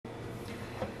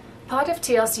Part of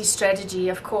TLC's strategy,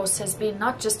 of course, has been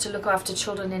not just to look after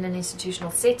children in an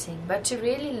institutional setting, but to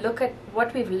really look at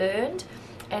what we've learned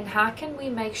and how can we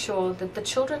make sure that the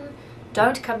children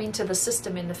don't come into the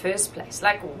system in the first place.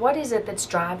 Like, what is it that's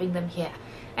driving them here?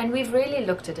 And we've really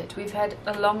looked at it. We've had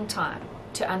a long time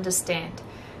to understand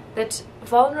that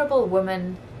vulnerable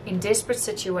women in desperate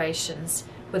situations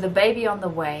with a baby on the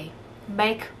way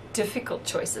make difficult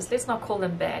choices. Let's not call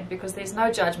them bad, because there's no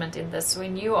judgment in this.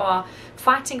 When you are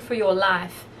fighting for your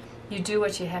life, you do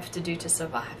what you have to do to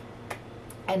survive.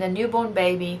 And a newborn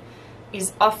baby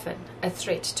is often a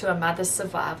threat to a mother's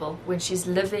survival when she's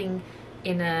living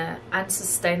in an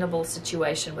unsustainable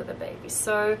situation with a baby.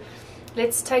 So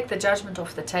let's take the judgment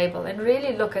off the table and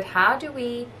really look at how do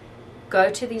we go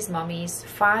to these mommies,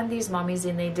 find these mommies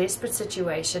in their desperate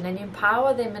situation and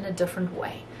empower them in a different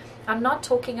way. I'm not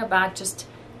talking about just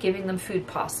giving them food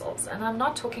parcels, and I'm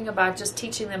not talking about just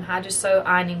teaching them how to sew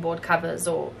ironing board covers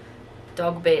or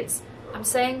dog beds. I'm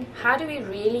saying, how do we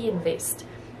really invest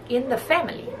in the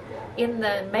family, in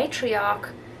the matriarch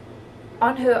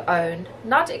on her own,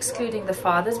 not excluding the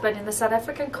fathers, but in the South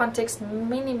African context,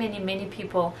 many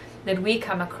people that we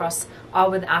come across are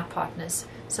without partners.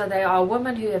 So they are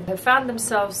women who have found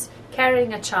themselves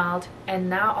carrying a child and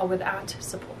now are without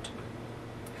support.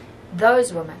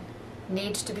 Those women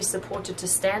need to be supported to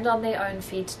stand on their own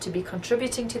feet, to be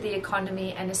contributing to the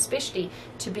economy, and especially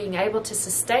to being able to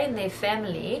sustain their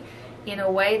family in a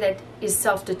way that is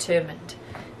self-determined.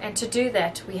 And to do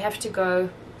that, we have to go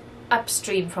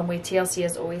upstream from where TLC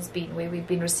has always been, where we've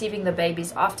been receiving the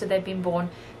babies after they've been born.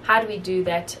 How do we do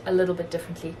that a little bit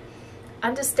differently?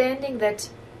 Understanding that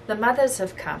the mothers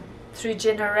have come through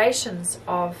generations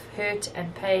of hurt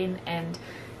and pain and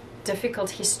difficult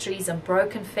histories and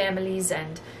broken families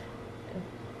and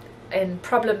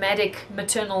problematic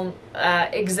maternal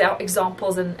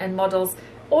examples and models.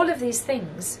 All of these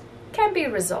things can be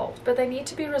resolved, but they need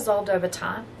to be resolved over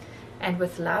time and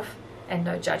with love and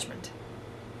no judgment.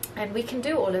 And we can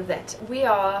do all of that. We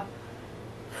are,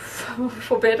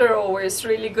 for better or worse,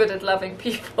 really good at loving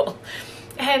people.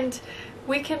 And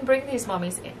we can bring these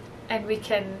mommies in and we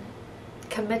can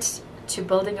commit to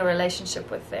building a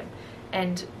relationship with them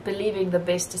and believing the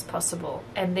best is possible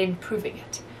and then proving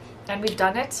it. And we've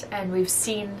done it, and we've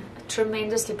seen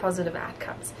tremendously positive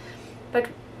outcomes. But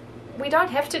we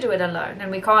don't have to do it alone,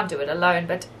 and we can't do it alone.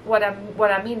 But what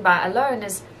I mean by alone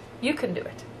is you can do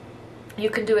it.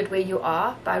 You can do it where you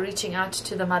are by reaching out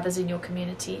to the mothers in your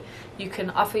community. You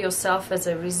can offer yourself as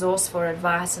a resource for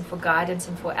advice and for guidance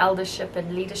and for eldership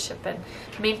and leadership and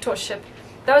mentorship.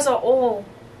 Those are all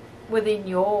within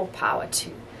your power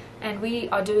too. And we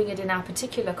are doing it in our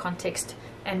particular context.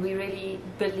 And we really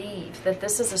believe that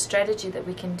this is a strategy that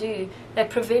we can do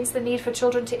that prevents the need for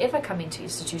children to ever come into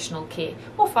institutional care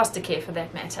or foster care for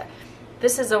that matter.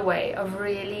 This is a way of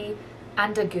really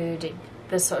undergirding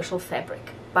the social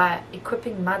fabric by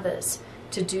equipping mothers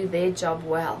to do their job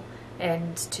well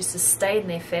and to sustain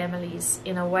their families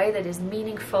in a way that is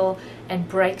meaningful and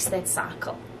breaks that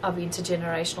cycle of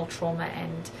intergenerational trauma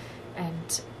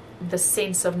and the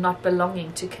sense of not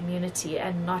belonging to community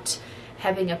and not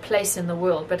having a place in the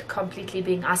world, but completely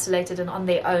being isolated and on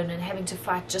their own and having to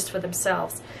fight just for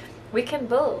themselves. We can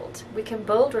build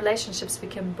relationships, we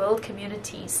can build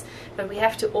communities, but we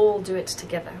have to all do it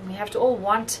together. We have to all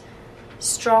want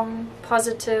strong,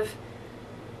 positive,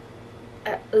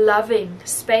 loving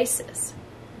spaces,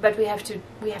 but we have to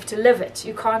live it.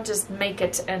 You can't just make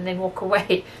it and then walk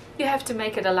away. You have to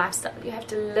make it a lifestyle. You have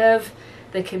to live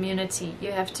the community.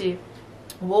 You have to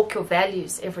walk your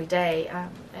values every day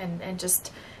and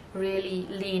just really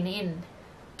lean in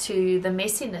to the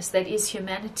messiness that is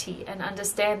humanity and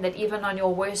understand that even on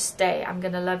your worst day, I'm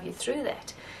going to love you through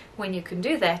that. When you can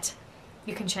do that,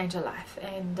 you can change a life,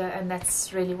 and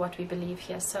that's really what we believe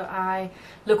here. So I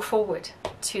look forward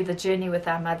to the journey with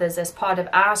our mothers as part of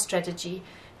our strategy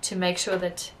to make sure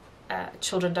that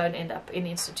children don't end up in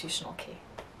institutional care.